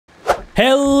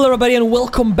Hello everybody and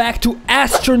welcome back to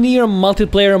Astroneer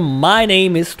Multiplayer. My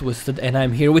name is Twisted and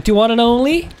I'm here with you one and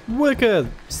only Wicked,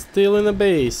 still in the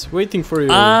base, waiting for you.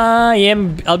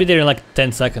 I'll be there in like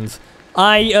 10 seconds.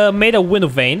 I made a window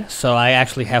vane, so I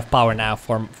actually have power now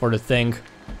for the thing.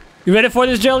 You ready for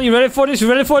this, Jelly? You ready for this? You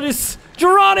ready for this?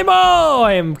 Geronimo!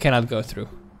 I cannot go through.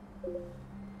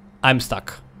 I'm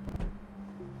stuck.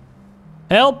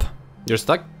 Help! You're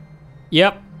stuck?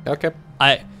 Yep. Okay.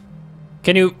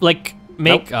 Can you like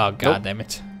make? Nope. Oh god damn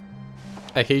it!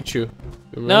 I hate you.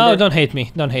 Remember? No, don't hate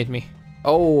me. Don't hate me.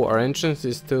 Oh, our entrance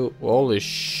is to... Holy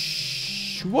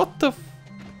what the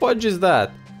fudge is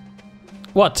that?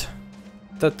 What?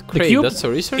 That crate, that's a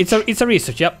research? It's a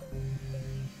research, yep.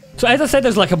 So as I said,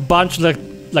 there's like a bunch,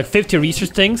 like 50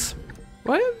 research things.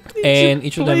 Why did and you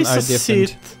each of them are place a different.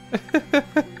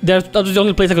 seat? That was the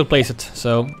only place I could place it,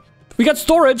 so... We got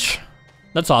storage!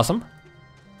 That's awesome.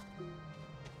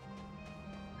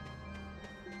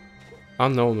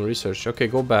 Unknown research. Okay,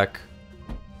 go back.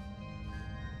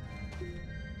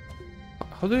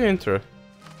 How do you enter?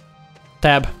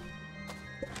 Tab.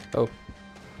 Oh.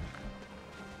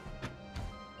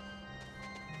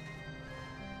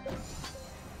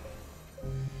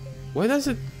 Why does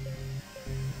it...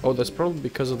 Oh, that's probably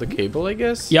because of the cable, I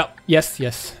guess? Yep, yes,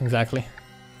 exactly.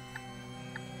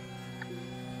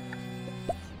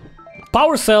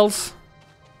 Power cells!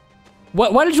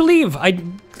 Why did you leave?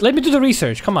 Let me do the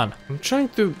research, come on. I'm trying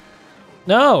to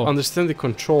No! understand the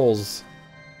controls.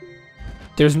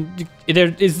 It's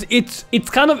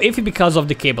kind of iffy because of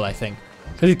the cable, I think.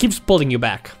 Because it keeps pulling you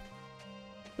back.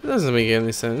 It doesn't make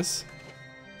any sense.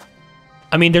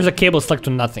 I mean, there's a cable stuck to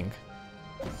nothing.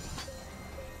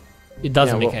 It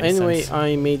doesn't make any anyway, sense.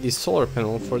 I made this solar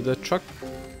panel for the truck.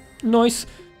 Nice.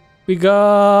 We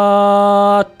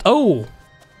got... Oh!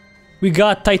 We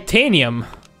got titanium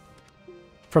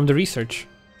from the research.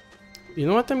 You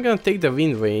know what? I'm gonna take the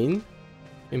wind vane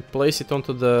and place it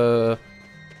onto the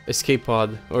escape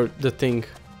pod or the thing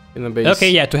in the base. Okay,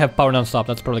 yeah, to have power non-stop.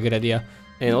 That's probably a good idea.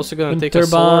 And also gonna Wind take a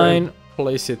solar turbine. and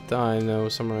place it, I know,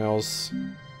 somewhere else.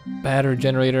 Battery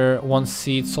generator, one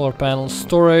seat, solar panel,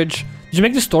 storage. Did you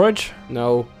make the storage?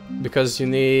 No, because you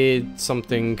need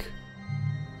something.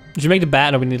 Did you make the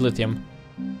bat? No, we need lithium.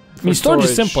 I mean, storage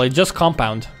is simple. It's just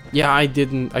compound. Yeah, I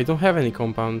don't have any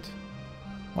compound.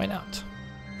 Why not?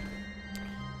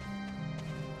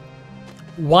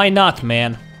 Why not,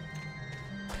 man?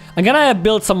 I'm gonna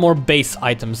build some more base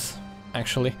items,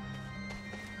 actually.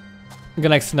 I'm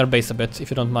gonna extend our base a bit, if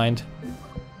you don't mind.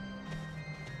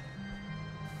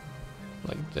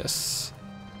 Like this.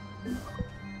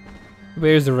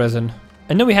 Where's the resin?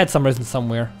 I know we had some resin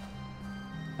somewhere.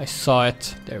 I saw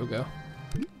it. There we go.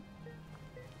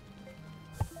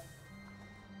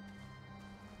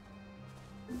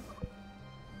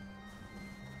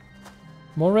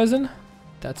 More resin?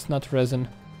 That's not resin.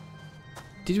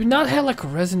 Did we not have like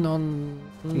resin on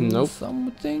nope.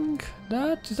 something?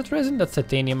 Is that resin? That's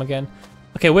titanium again.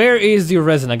 Okay, where is the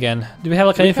resin again? Do we have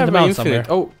like an infinite amount somewhere?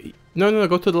 Oh, no,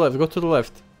 go to the left, go to the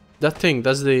left. That thing,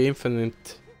 that's the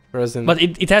infinite resin. But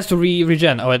it has to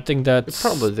regen. Oh, I think that... It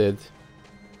probably did.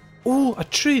 Oh, a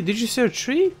tree! Did you see a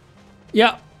tree?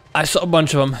 Yeah, I saw a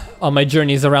bunch of them on my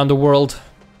journeys around the world.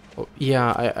 Oh,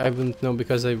 yeah, I wouldn't know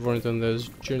because I weren't on those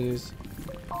journeys.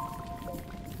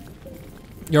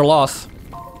 Your loss.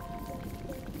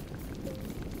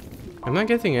 I'm not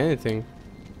getting anything.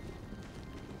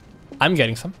 I'm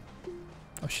getting some.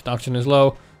 Oh shit, oxygen is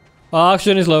low.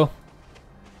 Oxygen is low.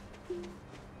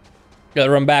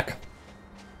 Gotta run back.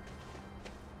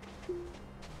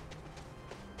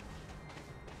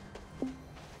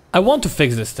 I want to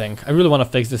fix this thing. I really want to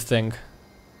fix this thing.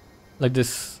 Like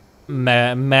this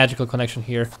magical connection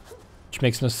here. Which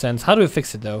makes no sense. How do we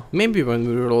fix it though? Maybe when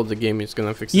we reload the game it's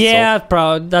gonna fix itself.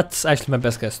 Yeah, that's actually my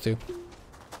best guess too.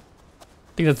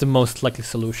 I think that's the most likely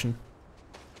solution.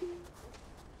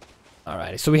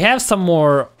 Alrighty, so we have some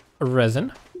more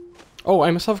resin. Oh,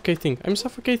 I'm suffocating. I'm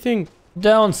suffocating.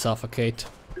 Don't suffocate.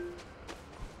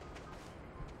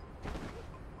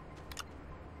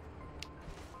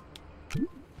 Can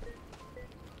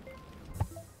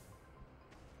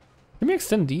we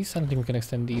extend these? I don't think we can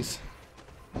extend these.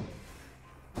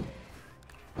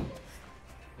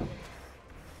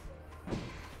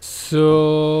 So...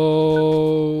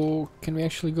 Can we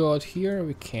actually go out here?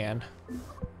 We can.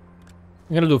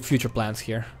 I'm gonna do future plans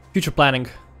here. Future planning.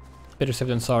 Better safe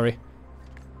than sorry.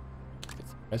 Get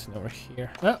some resin over here.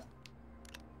 Oh.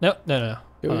 No.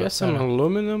 We got some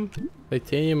aluminum,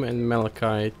 titanium, and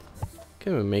malachite. What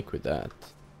can we make with that?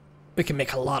 We can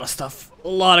make a lot of stuff. A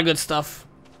lot of good stuff.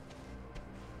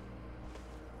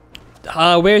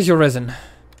 Where's your resin?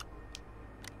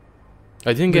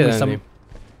 I didn't Give get me some- any.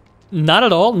 Not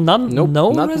at all? None? Nope,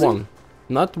 No not resin? one.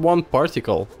 Not one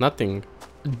particle. Nothing.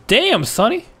 Damn,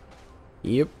 Sonny.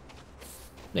 Yep.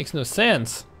 Makes no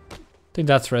sense. I think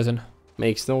that's resin.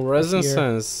 Makes no resin Here.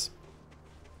 sense.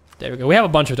 There we go. We have a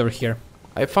bunch of it over here.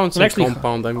 I found some Actually-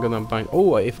 compound. I'm gonna mine.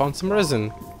 Oh, I found some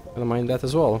resin. Gonna mine that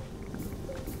as well.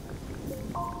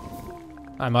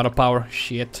 I'm out of power.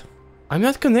 Shit. I'm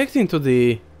not connecting to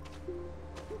the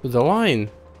line.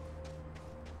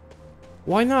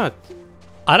 Why not?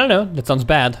 I don't know. That sounds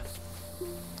bad.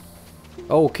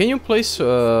 Oh, can you place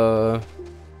a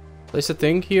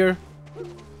thing here?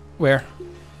 Where?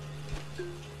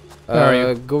 Where are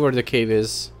you? Go where the cave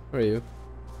is. Where are you?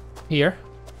 Here?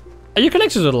 Are you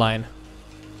connected to the line?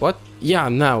 What? Yeah,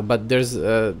 now, but there's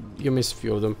you missed a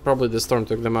few of them. Probably the storm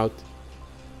took them out.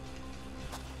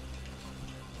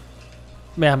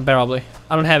 Yeah, probably.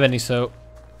 I don't have any, so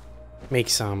Make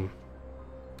some.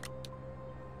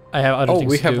 I have other Oh,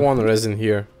 things we to have do. one resin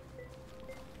here.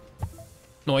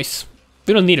 Nice.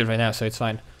 We don't need it right now, so it's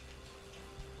fine.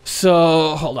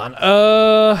 So, hold on.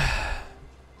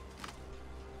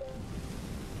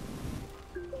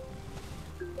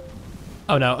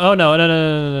 Oh no, oh no, no, no,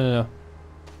 no, no, no, no.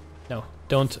 No,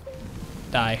 don't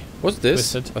die. What's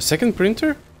this? Twisted. A second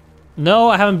printer? No,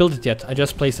 I haven't built it yet. I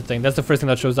just placed the thing. That's the first thing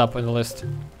that shows up on the list.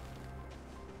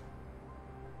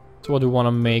 So what do we want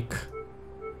to make?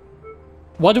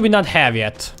 What do we not have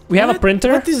yet? We have a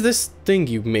printer. What is this thing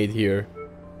you made here?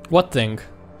 What thing?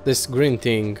 This green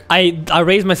thing. I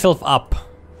raised myself up.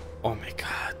 Oh my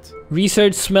god.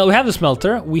 Research smell. We have the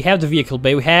smelter. We have the vehicle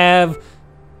bay. We have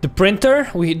the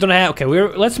printer. We don't have. Okay,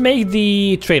 let's make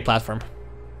the trade platform.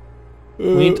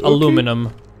 We need Okay.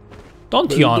 aluminum. Don't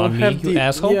But we yawn don't on me, have you the-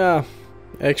 asshole. Yeah.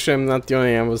 Actually, I'm not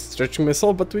yawning. I was stretching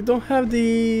myself, but we don't have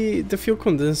the fuel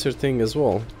condenser thing as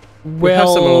well. We have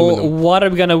some Well, aluminum. what are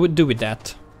we gonna do with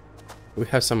that? We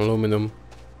have some aluminum.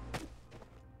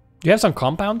 Do you have some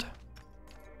compound?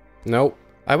 No.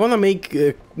 I wanna make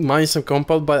mine some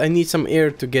compound, but I need some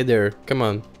air to get there. Come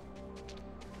on.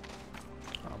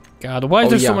 God, why is Oh,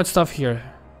 there so yeah. much stuff here?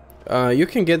 You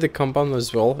can get the compound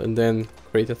as well, and then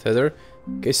create a tether.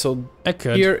 Okay, so I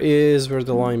could. here is where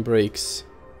the line breaks.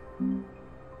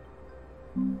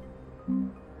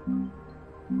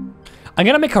 I'm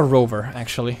gonna make a rover,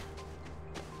 actually.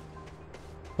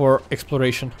 For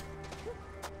exploration.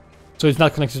 So it's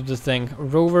not connected to the thing.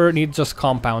 Rover needs just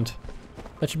compound.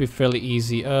 That should be fairly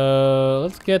easy.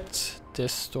 Let's get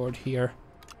this stored here.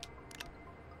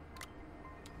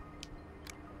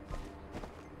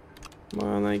 Come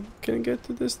on, I can get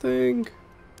to this thing.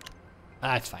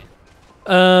 Ah, it's fine.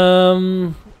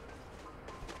 I'm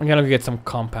gonna get some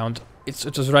compound. It's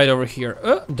just right over here.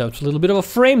 That's a little bit of a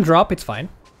frame drop. It's fine.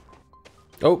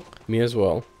 Oh, me as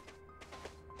well.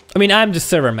 I mean, I'm the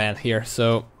server man here,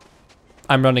 so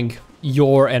I'm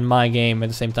your and my game at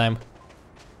the same time.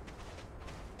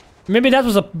 Maybe that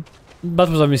was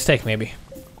a mistake. Maybe.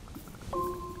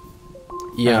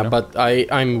 Yeah, know. but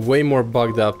I'm way more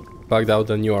bugged out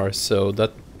than you are, so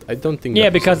that I don't think. Yeah,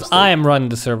 that was a because mistake. I am running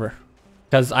the server.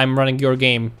 Because I'm running your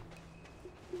game.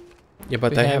 Yeah,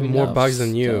 but We I have more enough bugs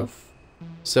than you. stuff.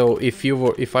 So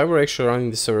if I were actually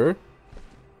running the server,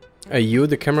 you,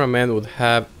 the cameraman, would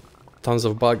have tons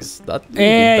of bugs. That would be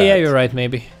Yeah, bad. you're right.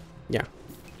 Maybe.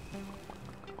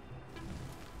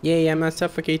 Yay, I'm not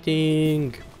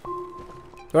suffocating.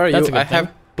 Where are That's a you? good I have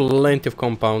thing. plenty of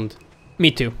compound. Me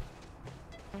too.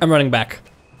 I'm running back.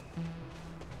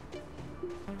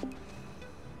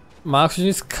 My oxygen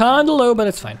is kinda low, but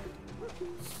it's fine.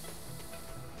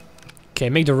 Okay,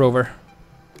 make the rover.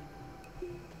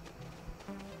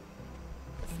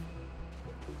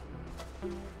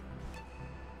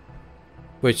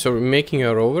 Wait, so we're making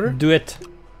a rover? Do it.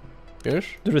 Yes.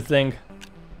 Do the thing.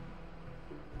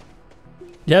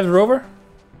 You have a rover?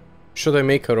 Should I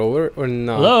make a rover or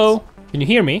not? Hello? Can you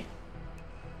hear me?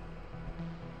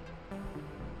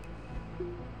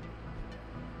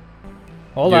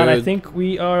 Hold on, I Good. think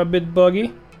we are a bit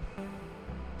buggy.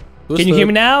 Who's Can you the- hear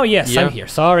me now? Yes, Yeah. I'm here.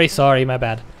 Sorry, my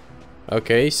bad.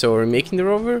 Okay, so we're making the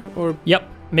rover or Yep,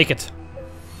 make it.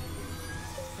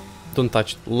 don't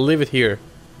touch it. Leave it here.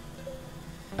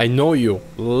 I know you.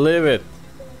 Leave it.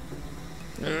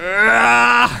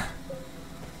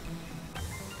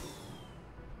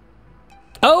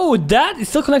 Oh, that is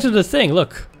still connected to the thing,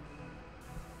 look.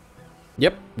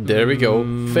 Yep, there we go.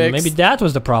 Fixed. Maybe that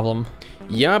was the problem.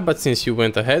 Yeah, but since you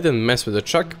went ahead and messed with the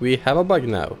truck, we have a bug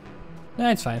now. Nah,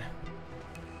 it's fine.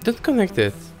 Don't connect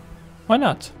it. Why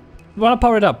not? We wanna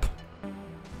power it up.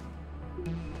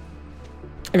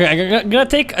 Okay, I'm gonna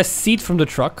take a seat from the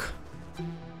truck.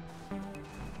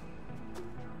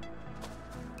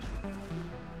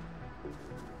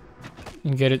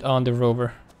 and get it on the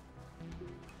rover.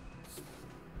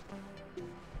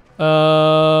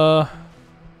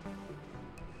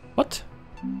 What?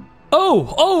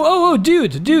 Oh,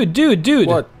 dude.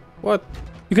 What? What?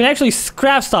 You can actually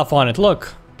craft stuff on it.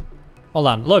 Look. Hold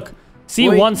on. Look. See,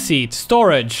 Wait. one seat.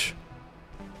 Storage.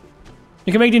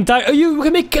 You can make the entire. Oh, you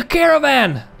can make a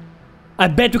caravan. I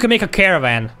bet we can make a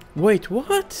caravan. Wait,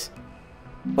 what?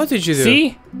 What did you do?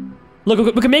 See?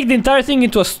 Look, we can make the entire thing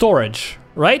into a storage,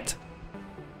 right?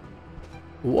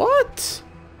 What?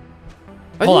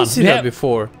 I Hold didn't on, see we that have-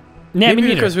 before. Yeah, Maybe me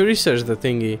neither. because we researched the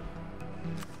thingy.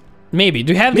 Maybe.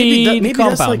 Do you have Maybe, the maybe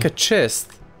compound? that's like a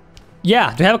chest.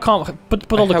 Yeah, do you have a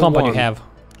put all the have compound you one. have.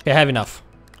 Okay, I have enough.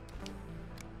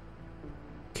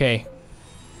 Okay.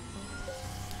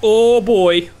 Oh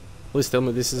boy. Please tell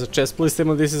me this is a chest. Please tell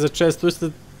me this is a chest.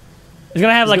 Twisted. It's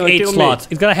gonna have It's like gonna 8 kill me. slots.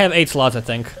 It's gonna have 8 slots, I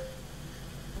think.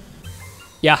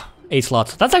 Yeah, 8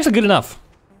 slots. That's actually good enough.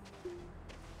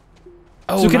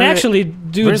 Oh, So we can man, actually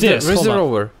do where's this. The, where's Hold the on.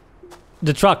 rover?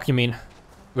 The truck, you mean?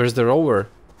 Where's the rover?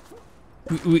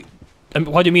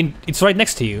 What do you mean? It's right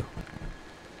next to you.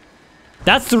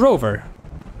 That's the rover.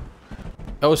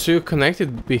 Oh, so you connect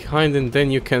it behind and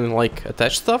then you can like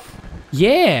attach stuff?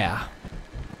 Yeah.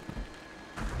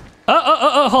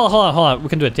 Hold on. We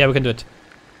can do it. Yeah, we can do it.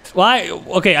 Why?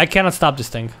 Okay, I cannot stop this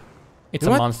thing. It's a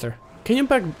What? monster. Can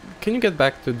you get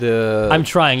back to the? I'm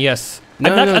trying. Yes.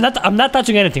 No, I'm not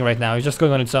touching anything right now. It's just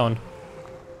going on its own.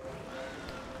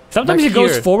 Sometimes Back it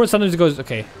goes here. forward. Sometimes it goes.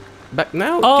 Okay. back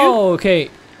now. Oh, okay.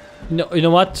 No, you know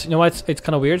what? You know what? It's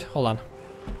kind of weird. Hold on.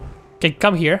 Okay,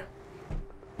 come here.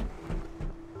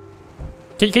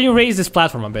 Can you raise this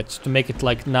platform a bit to make it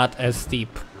like not as steep?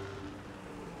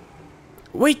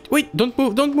 Wait, don't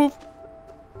move.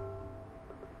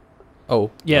 Oh,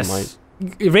 never mind. Yes.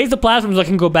 Raise the platform so I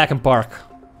can go back and park.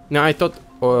 No, I thought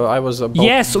I was about.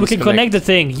 Yes, to we can disconnect. connect the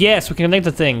thing. Yes, we can connect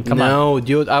the thing. Come on. No,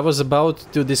 dude, I was about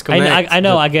to disconnect. I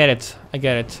know. but- I get it. I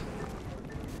get it.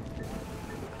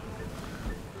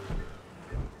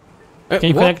 Can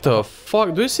you what connect- the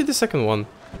fuck? Do you see the second one?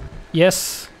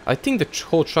 Yes. I think the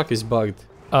whole truck is bugged.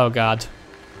 Oh god.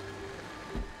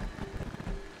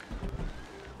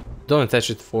 Don't attach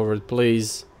it forward,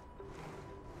 please.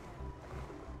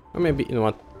 Or maybe you know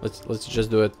what? Let's just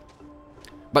do it.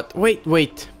 But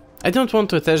wait. I don't want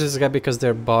to attach this guy because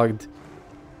they're bugged.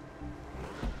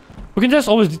 We can just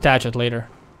always detach it later.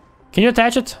 Can you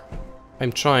attach it?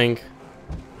 I'm trying.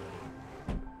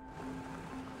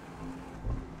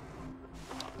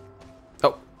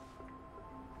 Oh.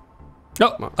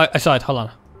 No, I saw it. Hold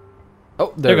on.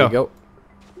 Oh, there There we you go.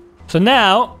 So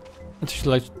now, let's just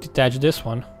like detach this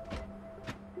one.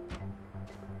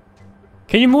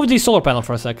 Can you move the solar panel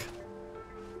for a sec?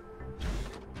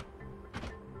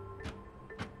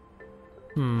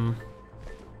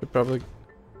 You probably.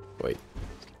 Wait.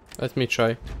 Let me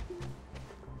try.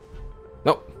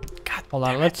 No. God. Hold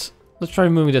on. Let's try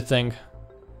moving the thing.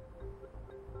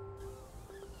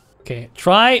 Okay,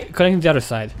 try connecting the other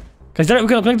side. Cause we can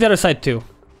connect the other side too.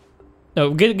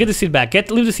 No, get the seat back.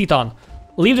 Leave the seat on.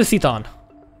 Leave the seat on.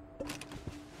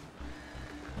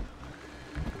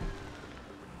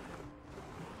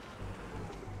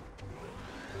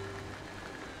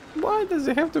 Why does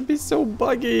it have to be so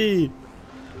buggy?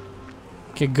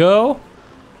 Okay, go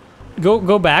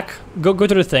back. Go to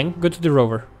the thing. Go to the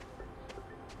rover.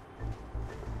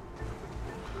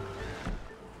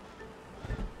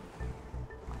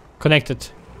 Connect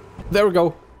it. There we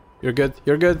go. You're good.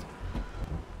 You're good.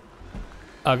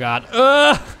 Oh god.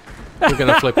 You're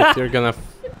gonna flip it. You're gonna.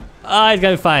 Ah, it's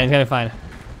gonna be fine. It's gonna be fine.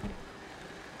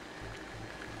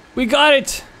 We got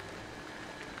it.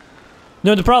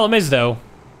 No, the problem is though,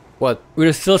 What?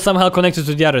 we're still somehow connected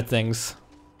to the other things.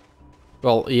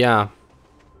 Well, yeah.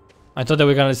 I thought they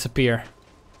were gonna disappear.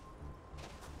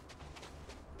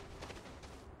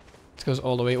 This goes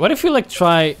all the way. What if we like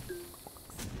try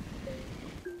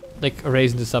like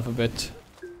erasing this up a bit?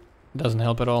 Doesn't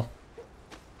help at all.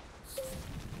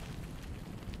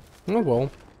 Oh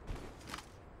well.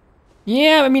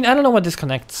 Yeah, I mean, I don't know what this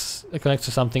connects. It connects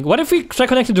to something. What if we try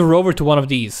connecting the rover to one of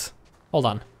these? Hold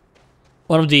on.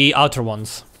 One of the outer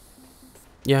ones.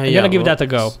 Yeah, I'm gonna give that a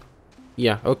go.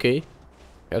 Yeah. Okay. You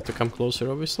have to come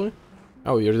closer, obviously.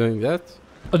 Oh, you're doing that?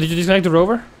 Oh, did you disconnect the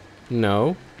rover? No.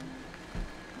 You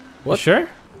What? sure?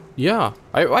 Yeah.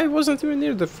 I wasn't even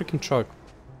near the freaking truck.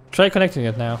 Try connecting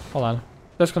it now. Hold on.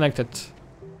 Let's connect it.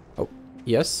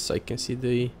 Yes, I can see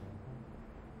the.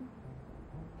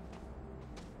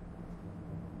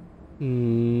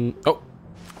 Oh.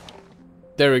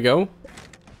 There we go.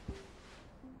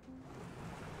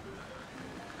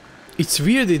 It's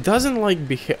weird. It doesn't like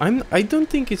behave. I don't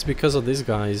think it's because of these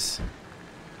guys.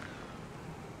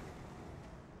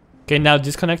 Okay, now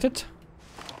disconnect it.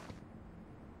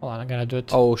 Hold on, I'm gonna do it.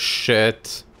 Oh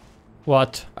shit.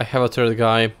 What? I have a third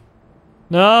guy.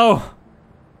 No!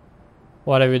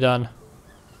 What have you done?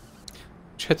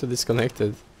 Try to disconnect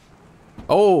it.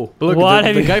 Oh, look, What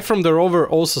the guy from the rover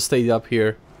also stayed up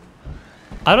here.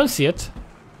 I don't see it.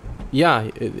 Yeah,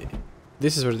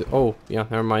 this is where the... Oh, yeah,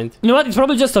 never mind. You know what? It's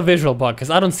probably just a visual bug, because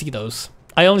I don't see those.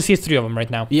 I only see 3 of them right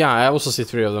now. Yeah, I also see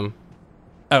 3 of them.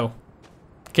 Oh.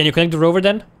 Can you connect the rover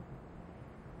then?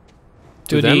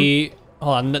 To the...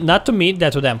 Hold on, not to me,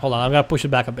 that to them. Hold on, I'm gonna push it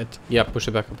back a bit. Yeah, push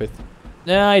it back a bit.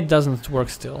 Yeah, it doesn't work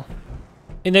still.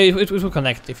 It will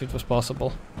connect if it was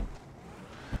possible.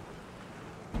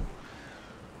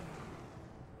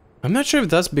 I'm not sure if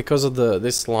that's because of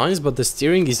these lines, but the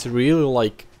steering is really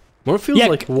like... More feels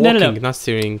like walking, not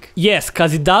steering. Yes,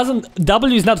 because it doesn't...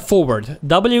 W is not forward.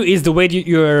 W is the way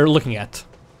you're looking at.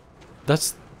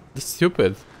 That's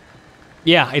stupid.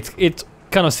 Yeah, it's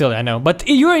kind of silly, I know. But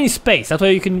you're in space, that's why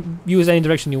you can use any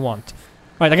direction you want.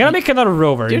 Right, I'm gonna make another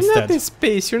rover instead. You're not in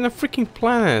space, you're on a freaking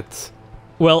planet.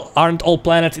 Well, aren't all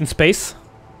planets in space?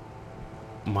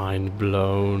 Mind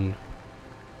blown.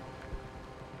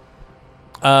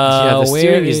 Yeah, the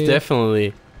steering is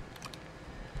definitely...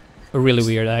 Really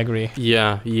weird, I agree.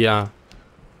 Yeah.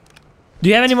 Do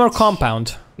you have any more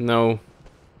compound? No.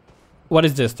 What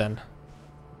is this then?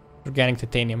 Organic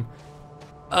titanium.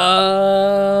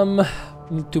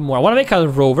 Need 2 more. I want to make a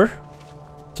rover.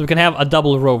 So we can have a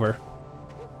double rover.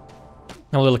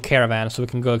 And a little caravan so we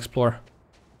can go explore.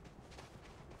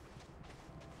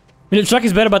 I mean, the truck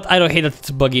is better, but I don't hate that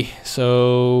it's buggy.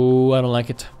 So I don't like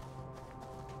it.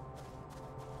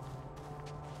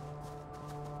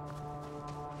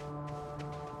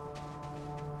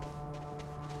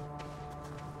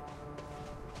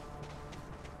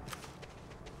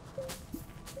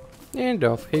 And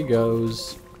off he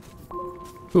goes.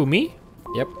 Who, me?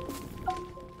 Yep.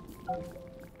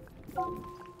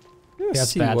 Let's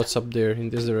That's see bad. what's up there in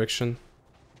this direction.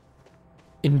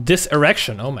 In this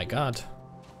erection? Oh my god.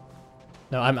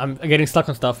 No, I'm getting stuck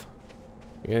on stuff.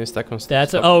 You're getting stuck on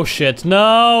stuff. That's oh shit.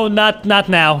 No, not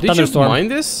now. Did Thunderstorm. you mine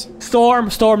this?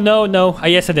 Storm, no.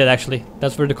 Yes, I did actually.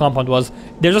 That's where the compound was.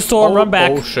 There's a storm. Run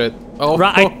back. Oh shit. Oh.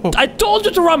 I told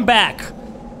you to run back.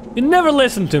 You never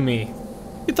listened to me.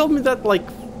 You told me that like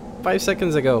 5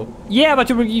 seconds ago. Yeah, but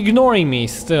you were ignoring me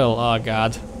still. Oh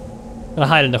god. I'm gonna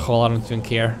hide in the hole. I don't even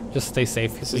care. Just stay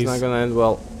safe, This please. is not gonna end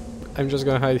well. I'm just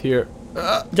gonna hide here.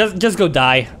 Just go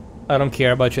die. I don't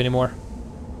care about you anymore.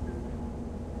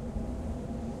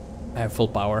 I have full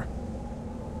power.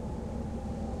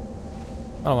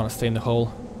 I don't want to stay in the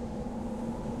hole.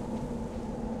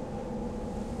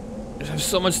 There's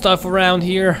so much stuff around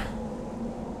here.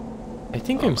 I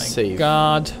think I'm safe.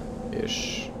 God.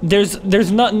 Ish.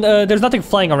 There's nothing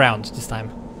flying around this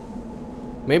time.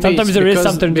 Maybe sometimes there is,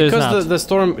 sometimes there's not. Because the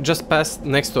storm just passed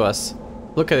next to us.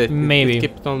 Look at it. Maybe. It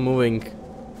kept on moving.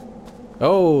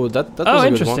 Oh, that was a good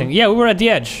interesting. one. Yeah, we were at the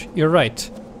edge. You're right.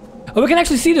 Oh, we can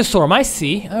actually see the storm. I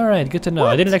see. All right, good to know.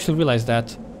 What? I didn't actually realize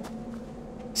that.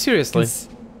 Seriously?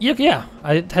 Yeah.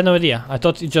 I had no idea. I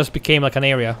thought it just became like an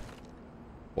area.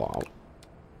 Wow.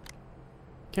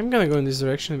 Okay, I'm gonna go in this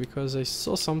direction because I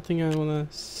saw something. I wanna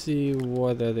see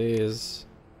what that is.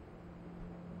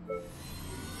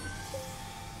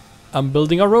 I'm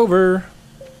building a rover.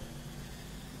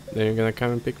 Then you're gonna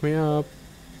come and pick me up.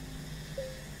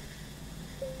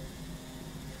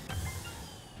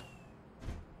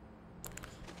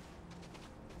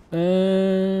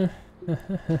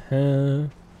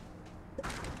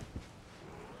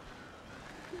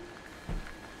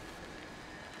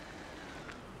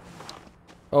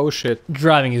 Oh shit.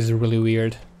 Driving is really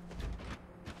weird.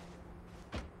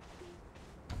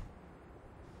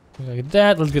 Like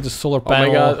that, let's get the solar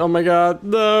panel. Oh my god,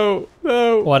 no,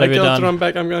 no. What have you done? I can't run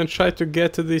back, I'm gonna try to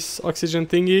get to this oxygen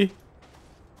thingy.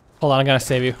 Hold on, I'm gonna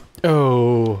save you.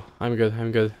 Oh, I'm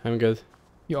good.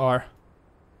 You are.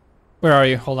 Where are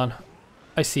you? Hold on.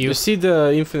 I see you. You see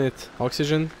the infinite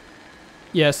oxygen?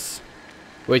 Yes.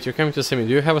 Wait, you're coming to see me.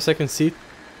 Do you have a second seat?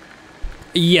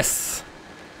 Yes.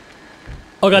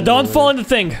 Oh god, don't fall in the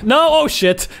thing. No, oh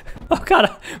shit. Oh god,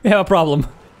 we have a problem.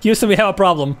 Houston, we have a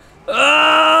problem.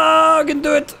 Oh, I can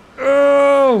do it.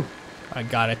 Oh, I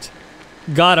got it.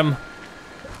 Got him.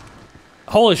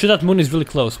 Holy shit, that moon is really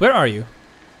close. Where are you?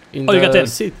 In you got in.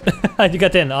 Seat. You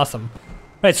got in, awesome.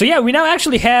 Right, so yeah, we now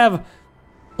actually have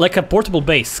like a portable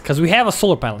base, because we have a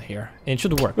solar panel here, and it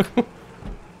should work.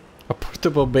 A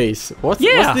portable base. What's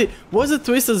the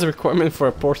Twisted requirement for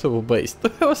a portable base?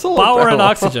 Power and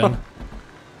oxygen.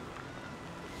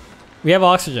 We have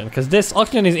oxygen, because this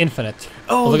oxygen is infinite.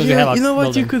 Oh yeah, you know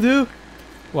what you could do?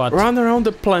 What? run around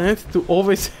the planet to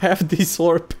always have the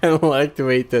solar panel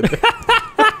activated.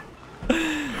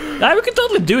 Ah, we can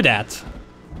totally do that.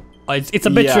 Oh, it's a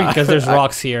bit tricky because there's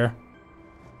rocks here.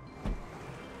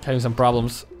 Having some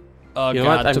problems. Oh, You know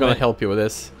God, what? I'm too gonna many- help you with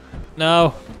this.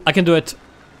 No, I can do it.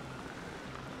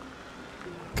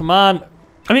 Come on.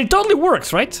 I mean, it totally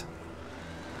works, right?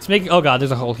 It's making... Oh God,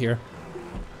 there's a hole here.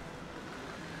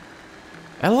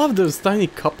 I love those tiny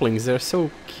couplings. They're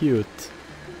so cute.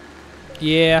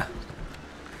 Yeah.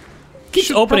 Keeps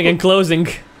Should opening and closing.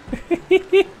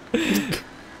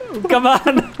 Come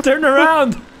on, turn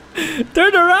around.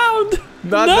 Turn around.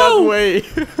 Not No! that way.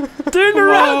 Turn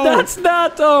around. Wow. That's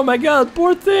not... Oh my God,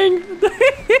 poor thing.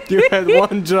 You had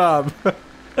one job.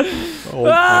 Oh,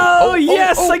 Oh,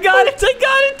 yes, I got it.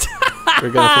 We're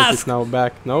gonna put it now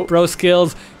back. No. Pro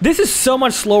skills. This is so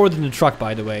much slower than the truck,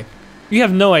 by the way. You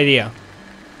have no idea.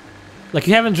 Like,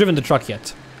 you haven't driven the truck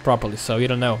yet properly, so you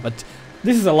don't know. But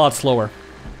this is a lot slower.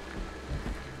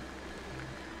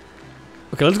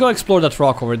 Okay, let's go explore that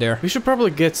rock over there. We should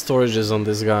probably get storages on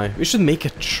this guy. We should make a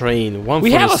train. One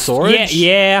We for have the a storage.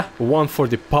 yeah. One for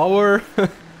the power.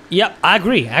 Yeah, I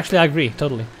agree. Actually, I agree.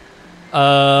 Totally.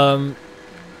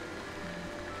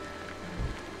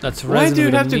 That's resin. Why do you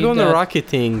we don't have to need go on the that. rocket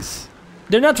things?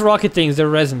 They're not rocket things, they're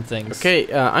resin things.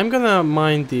 Okay, I'm gonna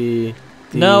mine the...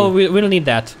 No, we don't need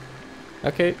that.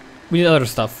 Okay, We need other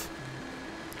stuff.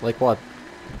 like what?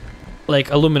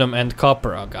 Like aluminum and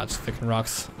copper. Oh God, it's freaking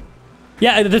rocks.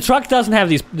 Yeah, the truck doesn't have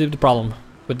the problem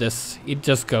with this. It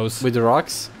just goes. With the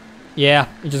rocks? Yeah,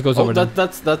 it just goes over them.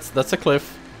 That's a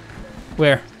cliff.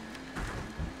 Where?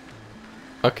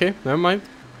 Okay, never mind.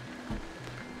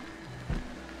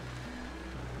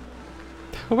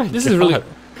 Oh my This God. is really...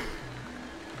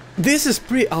 This is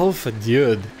pre-alpha,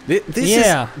 dude.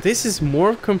 This is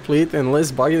more complete and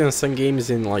less buggy than some games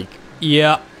in like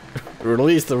Yeah,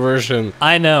 released version.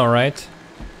 I know, right?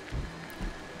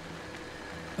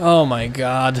 Oh my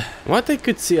God. What I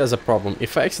could see as a problem,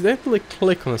 if I accidentally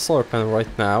click on a solar panel right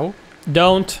now,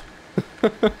 Don't.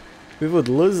 we would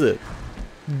lose it.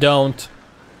 Don't.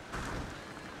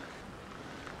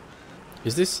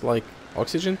 Is this like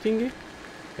oxygen thingy?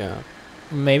 Yeah.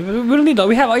 Maybe. We don't need that.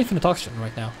 We have infinite oxygen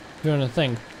right now. We're on a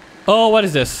thing. Oh, what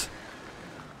is this?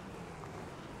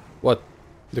 What?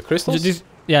 The crystals?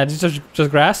 Yeah, this is just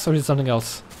grass or is it something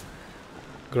else?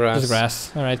 Grass. Just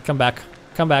grass. Alright, come back.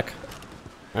 Come back.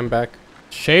 I'm back.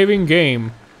 Shaving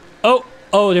game. Oh,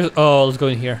 let's go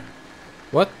in here.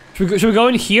 What? Should we go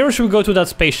in here or should we go to that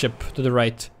spaceship to the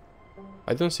right?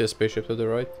 I don't see a spaceship to the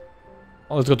right.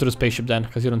 Oh, let's go to the spaceship then,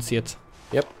 because you don't see it.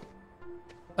 Yep.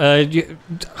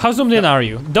 How zoomed in are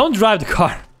you? Don't drive the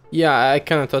car. Yeah, I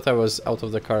kinda thought I was out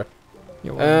of the car.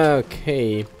 You won't.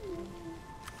 Okay.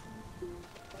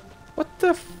 What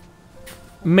the f-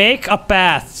 Make a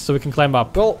path so we can climb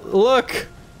up. Well, look!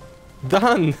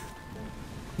 Done!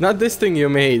 Not this thing you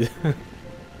made.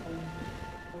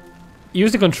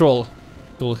 Use the control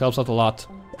tool, helps out a lot.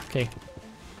 Okay.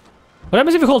 What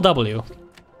happens if you hold W?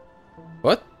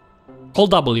 What?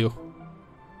 Hold W.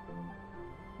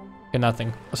 Okay,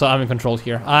 nothing. So I'm in control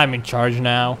here. I'm in charge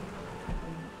now.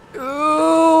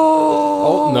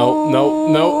 Oh, no.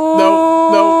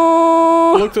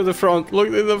 Look to the front, look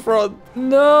to the front.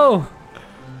 No!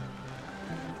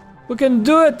 We can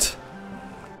do it!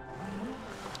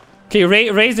 Okay,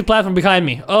 raise the platform behind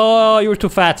me. Oh, you were too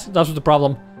fat. That was the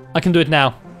problem. I can do it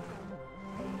now.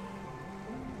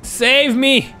 Save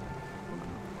me!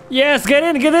 Yes, get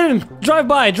in, get in! Drive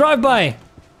by, drive by!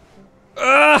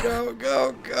 Go,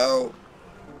 go, go.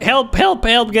 Help, help,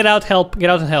 help, get out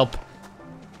and help.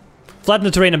 Flatten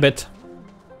the terrain a bit.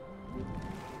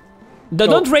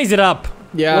 Don't raise it up.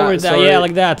 Yeah, Lower it down. sorry. Yeah,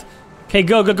 like that. Okay,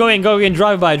 go in,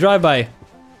 drive by.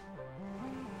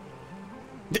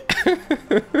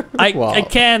 Wow. I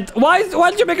can't. Why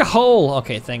did you make a hole?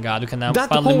 Okay, thank God, we can now That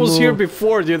finally hole was move. here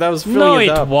before, dude. I was filling No, it it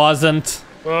up. wasn't.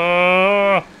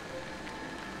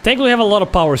 Thankfully, we have a lot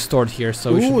of power stored here,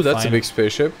 so we should Ooh, be that's fine. a big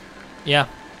spaceship. Yeah.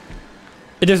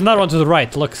 There's another one to the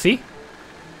right. Look, see?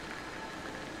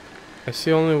 I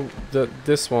see only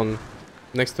this one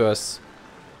next to us.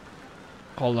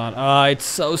 Hold on. It's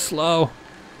so slow.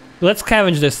 Let's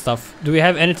scavenge this stuff. Do we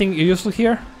have anything useful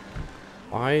here?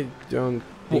 I don't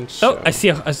think so. Oh, I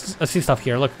see stuff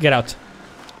here. Look, get out.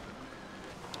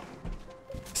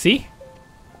 See?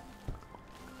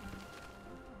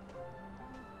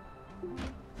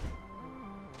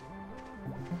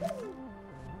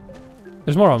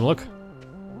 There's more of them, look.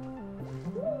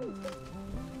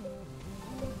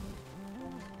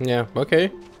 Yeah,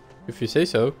 okay. If you say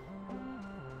so.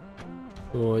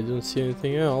 Oh, I don't see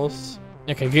anything else.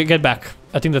 Okay, get back.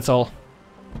 I think that's all.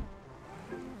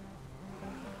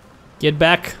 Get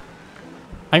back.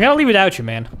 I'm gonna leave without you,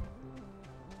 man.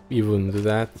 You wouldn't do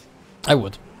that. I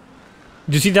would.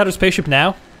 Do you see the other spaceship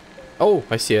now? Oh,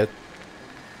 I see it.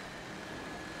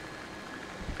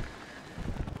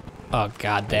 Oh,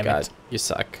 god damn God, it. you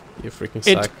suck. You freaking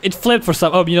suck. It flipped for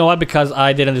some... Oh, you know what? Because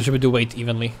I didn't distribute the weight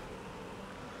evenly.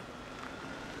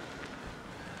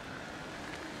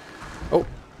 Oh.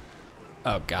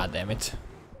 Oh, god damn it.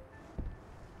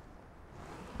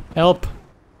 Help.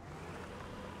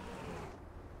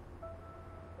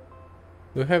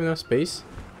 Do we have enough space?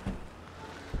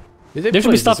 There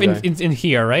should be stuff in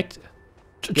here, right?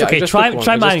 Yeah, okay, try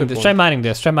mining this. Try mining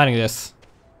this. Try mining this.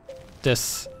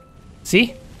 This.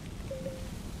 See?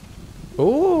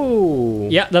 Oh.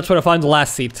 Yeah, that's where I found the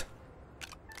last seat.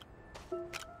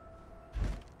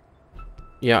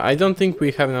 Yeah, I don't think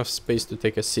we have enough space to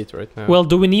take a seat right now. Well,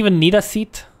 do we even need a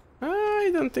seat?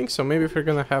 I don't think so. Maybe if we're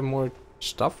gonna have more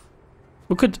stuff.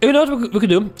 We could. You know what we could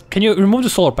do? Can you remove the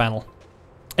solar panel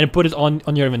and put it on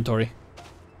your inventory?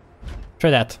 Try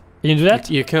that. Can you do that?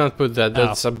 You cannot put that.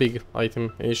 That's a big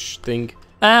item-ish thing.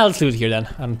 Let's leave it here then.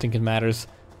 I don't think it matters.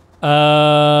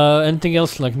 Anything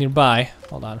else like nearby?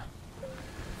 Hold on.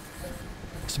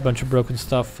 Just a bunch of broken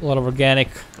stuff. A lot of organic.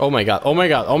 Oh my god! Oh my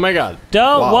god! Oh my god!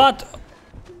 Don't Wow. what?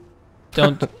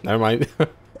 Don't. Never mind.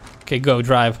 Okay, go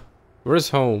drive. Where's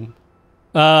home?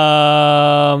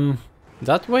 That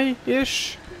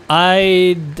way-ish?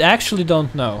 I actually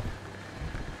don't know.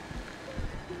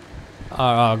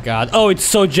 Oh god. Oh, it's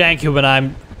so janky when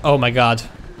I'm. Oh my god.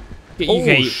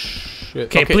 Okay. Shit.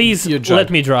 Okay, please you drive. let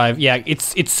me drive. Yeah,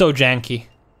 it's so janky.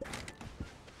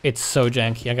 It's so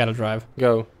janky. I gotta drive.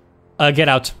 Go. Get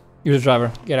out. You're the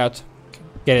driver. Get out.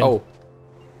 Get in. Oh.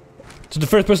 So the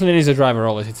first person in is a driver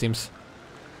always, it seems.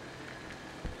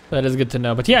 That is good to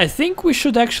know. But yeah, I think we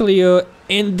should actually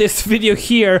end this video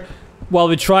here while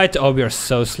we try to... Oh, we are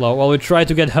so slow. While we try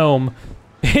to get home.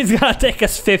 It's gonna take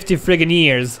us 50 friggin'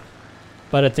 years.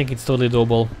 But I think it's totally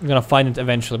doable. I'm gonna find it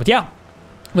eventually. But yeah,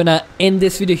 I'm gonna end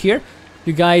this video here. If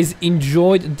you guys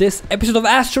enjoyed this episode of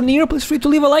Astroneer, please feel free to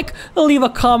leave a like, leave a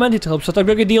comment. It helps out a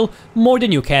great deal, more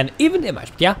than you can even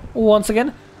imagine. But yeah, once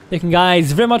again, thank you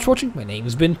guys very much for watching. My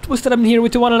name's been Twisted. I'm here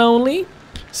with the one and only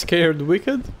Scared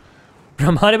Wicked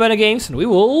from Honey Bunny Games, and we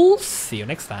will see you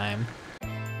next time.